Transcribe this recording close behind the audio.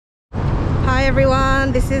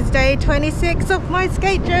everyone, this is day 26 of my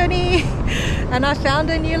skate journey and I found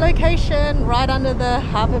a new location right under the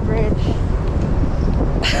harbour bridge.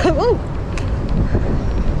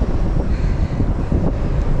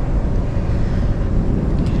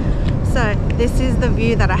 So this is the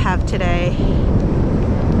view that I have today.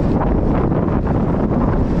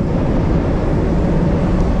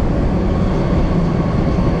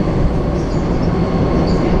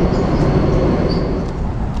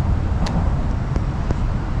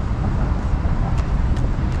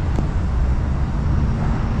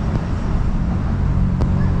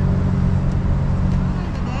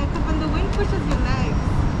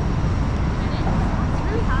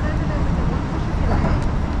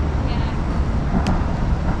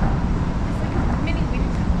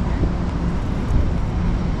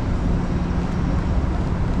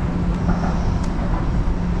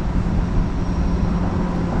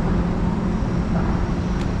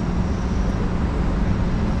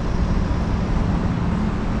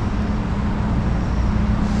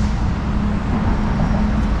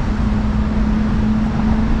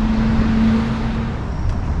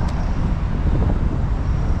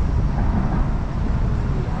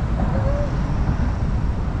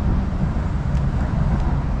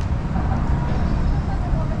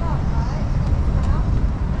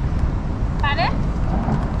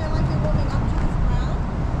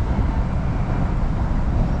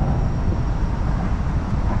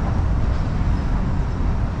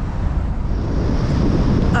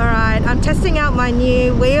 Testing out my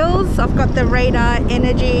new wheels. I've got the Radar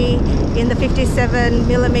Energy in the 57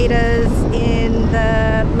 millimeters in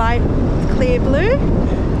the light clear blue.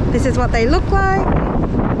 This is what they look like.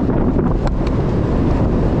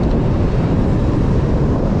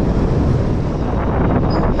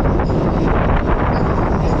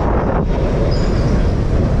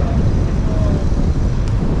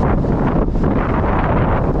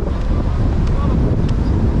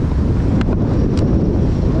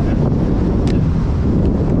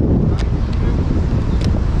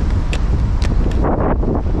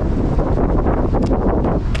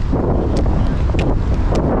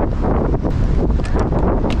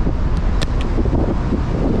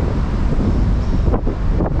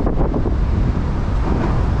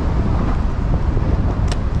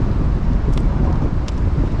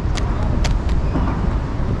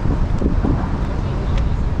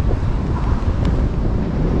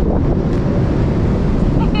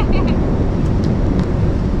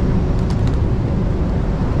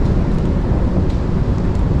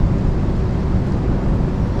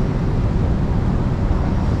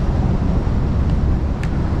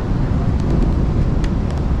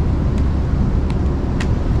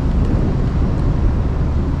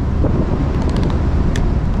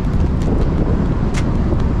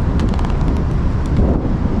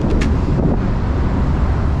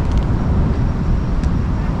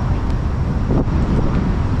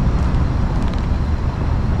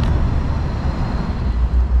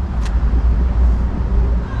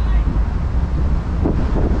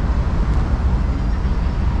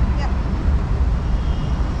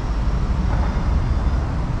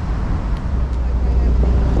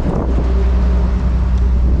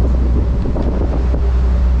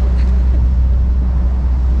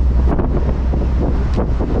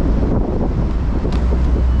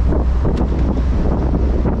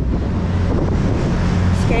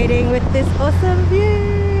 With this awesome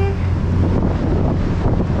view.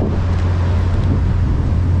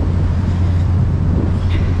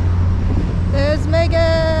 There's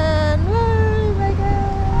Megan. Woo,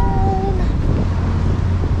 Megan.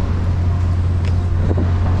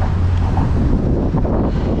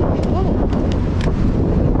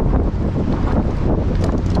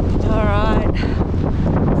 Alright.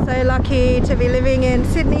 So lucky to be living in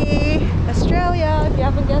Sydney, Australia, if you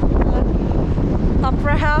haven't guessed that.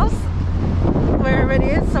 Opera House, wherever it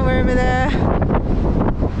is, somewhere over there,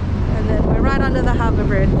 and then we're right under the harbour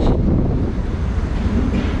bridge. Do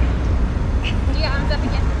your arms up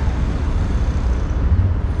again.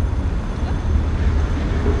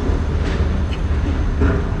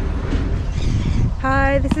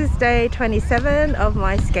 Hi, this is day 27 of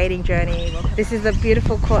my skating journey. This is the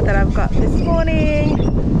beautiful court that I've got this morning.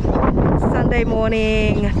 Sunday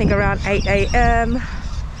morning, I think around 8 AM.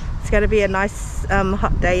 It's going to be a nice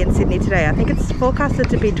hot day in Sydney today. I think it's forecasted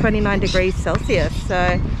to be 29 degrees Celsius,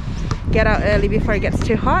 so get out early before it gets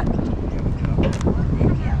too hot.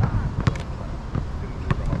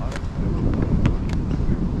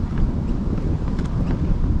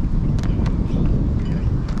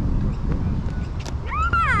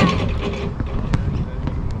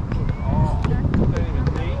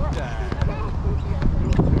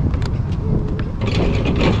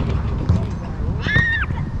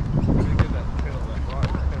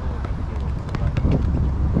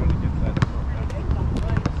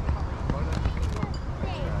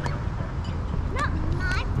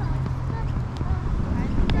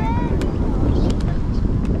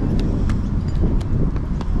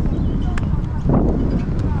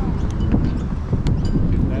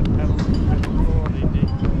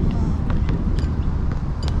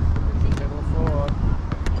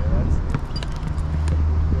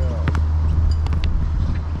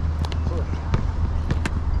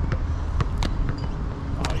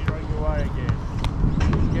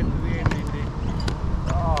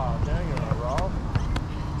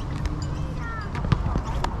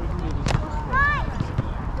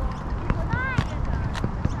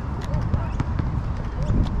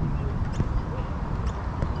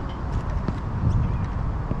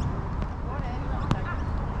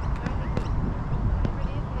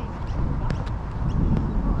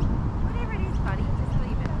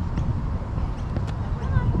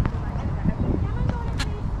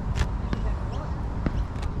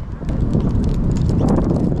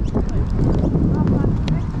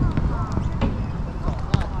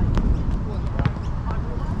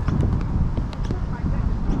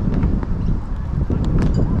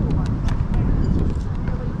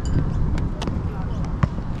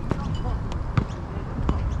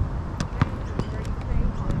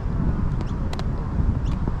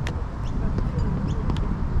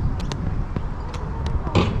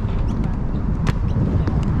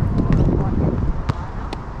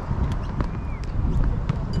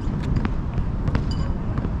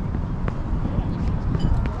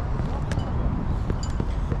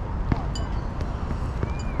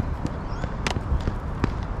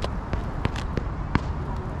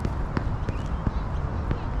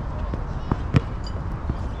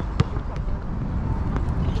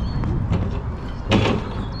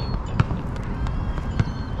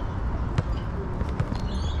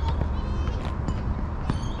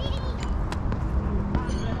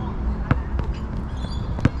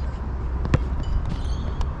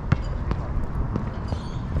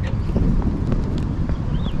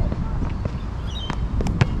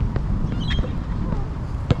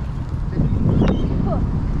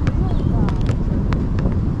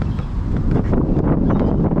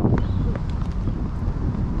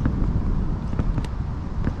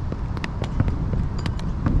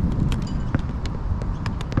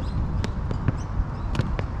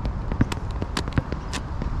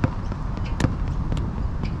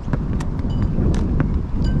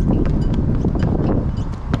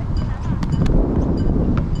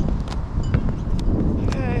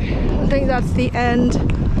 that's the end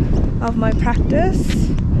of my practice.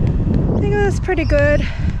 I think it was pretty good,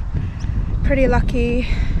 pretty lucky,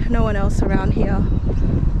 no one else around here.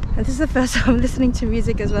 And this is the first time I'm listening to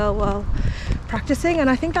music as well while practicing, and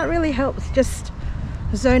I think that really helps just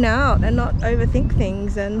zone out and not overthink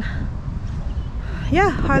things. And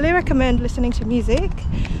yeah, highly recommend listening to music.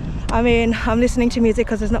 I mean, I'm listening to music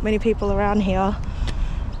because there's not many people around here,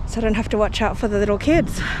 so I don't have to watch out for the little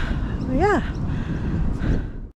kids. But yeah.